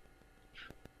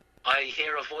 I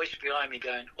hear a voice behind me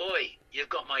going, "Oi, you've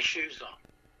got my shoes on."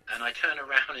 And I turn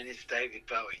around, and it's David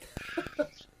Bowie.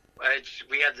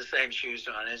 We had the same shoes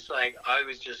on. It's like I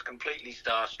was just completely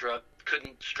starstruck,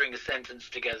 couldn't string a sentence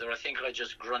together. I think I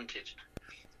just grunted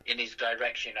in his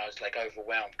direction. I was like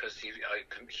overwhelmed, because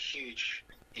I'm a huge,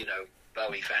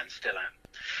 Bowie fan, still am.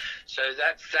 So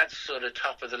that's sort of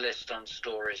top of the list on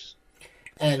stories.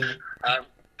 And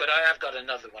but I have got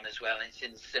another one as well, and it's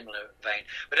in a similar vein.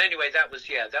 But anyway, that was,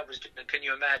 can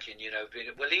you imagine,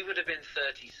 well, he would have been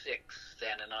 36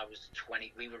 then, and I was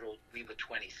 20, we were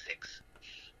 26.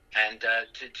 And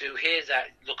to hear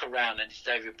that, look around, and it's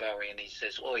David Bowie, and he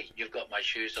says, "Oi, you've got my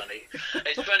shoes on."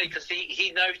 It's funny, because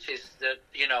he noticed that,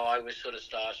 I was sort of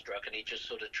starstruck, and he just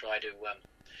sort of tried to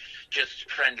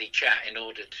just friendly chat in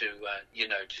order to,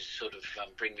 to sort of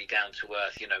bring me down to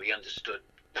earth. He understood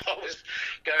what was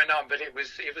going on, but it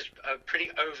was a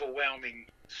pretty overwhelming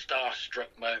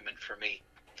starstruck moment for me.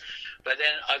 But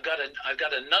then I've got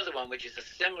another one, which is a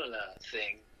similar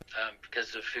thing,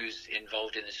 because of who's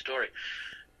involved in the story.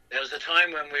 There was a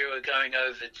time when we were going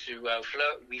over to,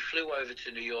 we flew over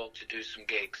to New York to do some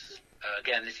gigs.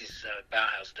 Again, this is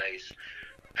Bauhaus days.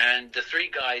 And the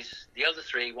other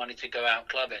three wanted to go out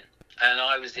clubbing. And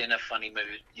I was in a funny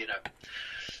mood,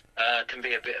 can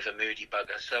be a bit of a moody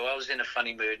bugger. So I was in a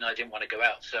funny mood, and I didn't want to go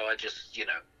out. So I just,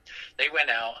 they went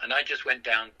out, and I just went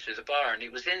down to the bar. And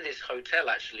it was in this hotel,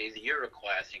 actually, the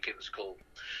Iroquois, I think it was called,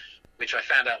 which I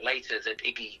found out later that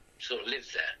Iggy sort of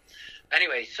lives there.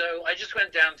 Anyway, so I just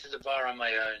went down to the bar on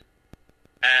my own,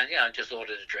 and just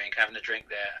ordered a drink, having a drink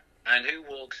there. And who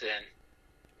walks in?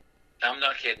 I'm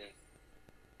not kidding.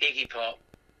 Iggy Pop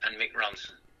and Mick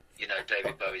Ronson.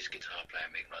 David Bowie's guitar player,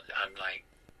 Mick Ronson. I'm like,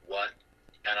 what?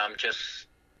 And I'm just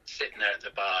sitting there at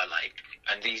the bar,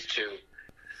 and these two,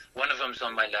 one of them's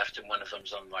on my left and one of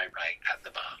them's on my right at the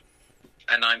bar.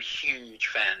 And I'm huge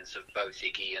fans of both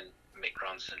Iggy and Mick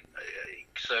Ronson.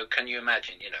 So can you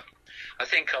imagine, I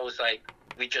think I was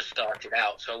we just started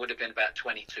out, so I would have been about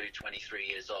 22, 23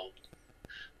 years old.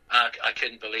 I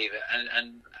couldn't believe it.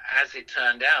 And as it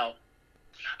turned out,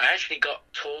 I actually got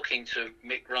talking to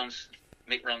Mick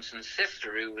Ronson's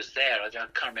sister, who was there. I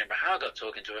can't remember how I got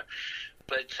talking to her,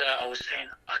 but I was saying,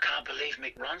 I can't believe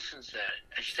Mick Ronson's there.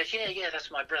 And she said, yeah, that's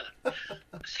my brother. I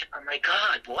said, oh my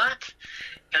God, what?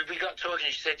 And we got talking,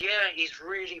 and she said, yeah, he's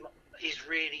really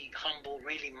humble,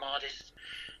 really modest.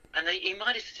 And he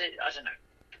might have said, I don't know,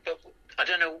 but I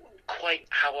don't know quite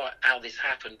how this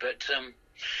happened, but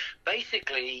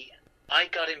basically, I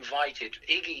got invited.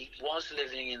 Iggy was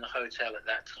living in the hotel at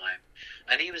that time,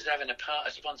 and he was having a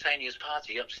spontaneous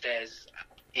party upstairs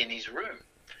in his room.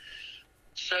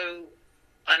 So,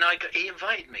 he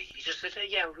invited me. He just said, hey,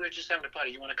 yeah, we're just having a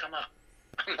party. You want to come up?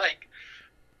 I'm like,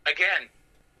 again,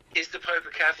 is the Pope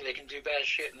a Catholic and do bad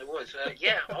shit in the woods?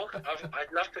 Yeah,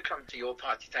 I'd love to come to your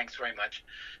party. Thanks very much.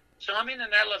 So I'm in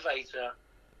an elevator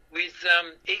with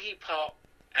Iggy Pop,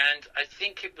 and I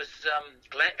think it was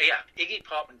Iggy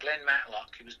Pop and Glenn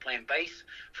Matlock, who was playing bass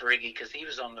for Iggy because he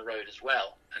was on the road as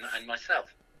well, and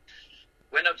myself.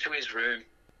 Went up to his room.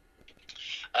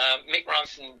 Mick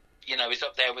Ronson, is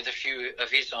up there with a few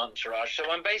of his entourage. So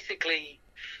I'm basically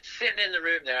sitting in the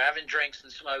room there having drinks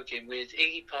and smoking with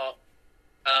Iggy Pop,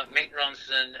 Mick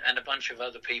Ronson, and a bunch of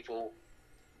other people,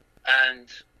 and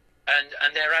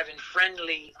they're having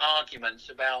friendly arguments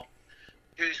about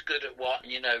who's good at what,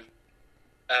 and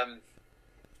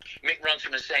Mick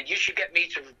Ronson was saying, you should get me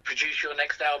to produce your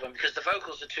next album because the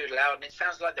vocals are too loud and it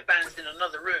sounds like the band's in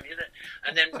another room,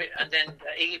 and then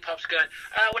Iggy Pop's going,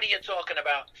 what are you talking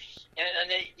about? And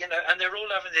they, and they're all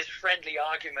having this friendly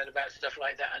argument about stuff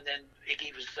like that, and then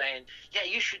Iggy was saying, yeah,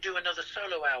 you should do another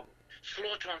solo album.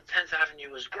 Slaughter on 10th Avenue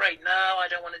was great. No, I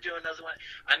don't want to do another one.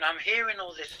 And I'm hearing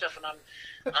all this stuff, and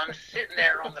I'm sitting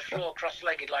there on the floor,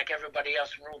 cross-legged like everybody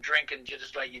else, and we're all drinking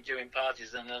just like you do in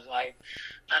parties. And I'm like,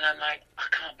 I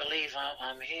can't believe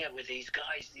I'm here with these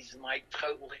guys. These are my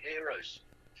total heroes.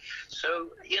 So,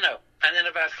 and then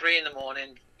about 3 in the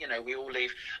morning, we all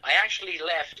leave. I actually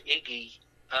left Iggy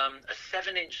a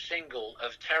 7-inch single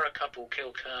of Terror Couple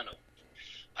Kill Colonel.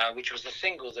 Which was the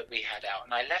single that we had out,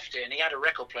 and I left it, and he had a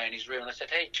record player in his room, and I said,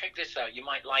 hey, check this out, you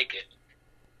might like it.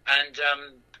 And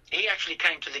he actually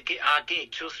came to our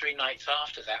gig 2 or 3 nights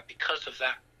after that because of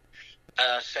that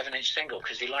 7-inch single,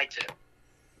 because he liked it.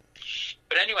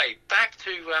 But anyway, back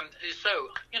to,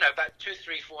 about 2,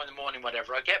 3, 4 in the morning,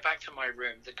 whatever, I get back to my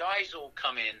room, the guys all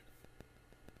come in,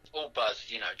 all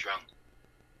buzzed, drunk,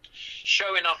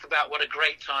 showing off about what a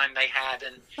great time they had,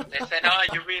 and they said,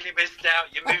 you really missed out,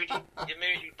 you moody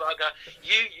bugger.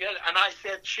 And I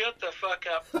said, shut the fuck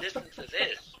up, listen to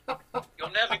this.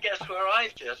 You'll never guess where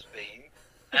I've just been.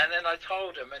 And then I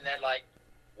told them, and they're like,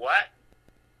 what?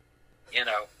 And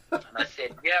I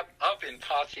said, yep, I've been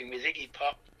partying with Iggy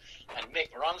Pop and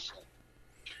Mick Ronson.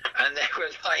 And they were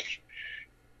like,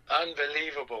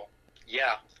 unbelievable.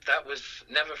 Yeah, that was,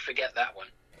 never forget that one.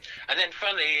 And then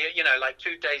finally,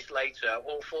 2 days later,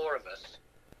 all 4 of us,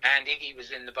 and Iggy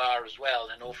was in the bar as well,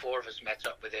 and all 4 of us met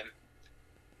up with him,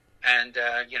 and,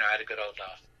 had a good old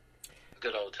laugh, a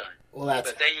good old time. Well,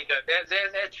 but there you go.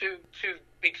 They're two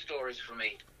big stories for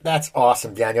me. That's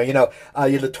awesome, Daniel.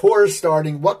 The tour is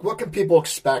starting. What can people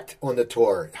expect on the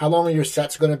tour? How long are your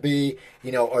sets going to be?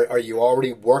 Are you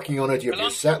already working on it? Do you have your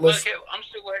set list?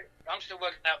 I'm still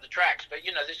working out the tracks, but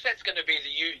the set's going to be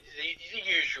the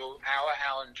usual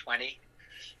hour and 20.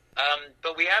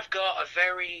 But we have got a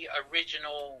very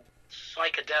original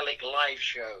psychedelic live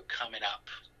show coming up.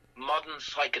 Modern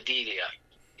psychedelia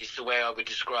is the way I would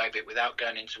describe it, without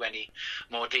going into any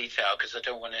more detail, because I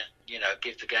don't want to,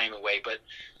 give the game away. But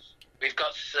we've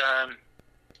got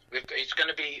it's going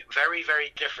to be very,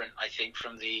 very different, I think,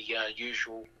 from the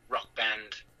usual rock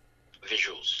band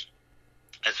visuals.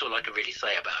 That's all I can really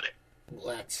say about it.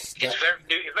 It's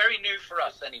very new for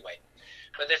us anyway.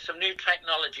 But there's some new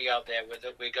technology out there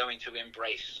that we're going to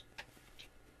embrace.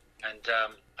 And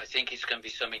I think it's going to be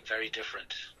something very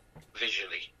different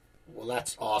visually. Well,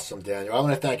 that's awesome, Daniel. I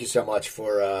want to thank you so much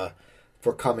for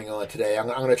coming on today. I'm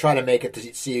going to try to make it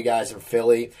to see you guys in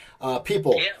Philly.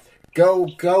 People, Go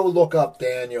look up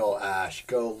Daniel Ash.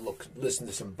 Go listen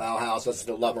to some Bauhaus, listen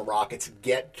to Love and Rockets,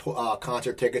 get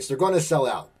concert tickets. They're going to sell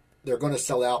out. They're going to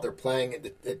sell out. They're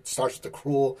playing. It starts at the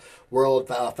Cruel World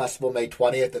Festival May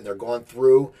 20th, and they're going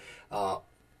through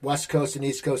West Coast and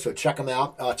East Coast, so check them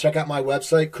out. Check out my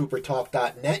website,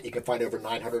 coopertalk.net. You can find over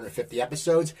 950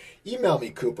 episodes. Email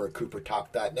me, Cooper, at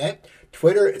coopertalk.net.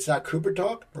 Twitter, it's not Cooper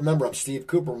Talk. Remember, I'm Steve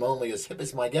Cooper. I'm only as hip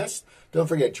as my guest. Don't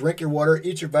forget, drink your water,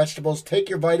 eat your vegetables, take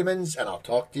your vitamins, and I'll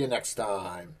talk to you next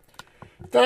time.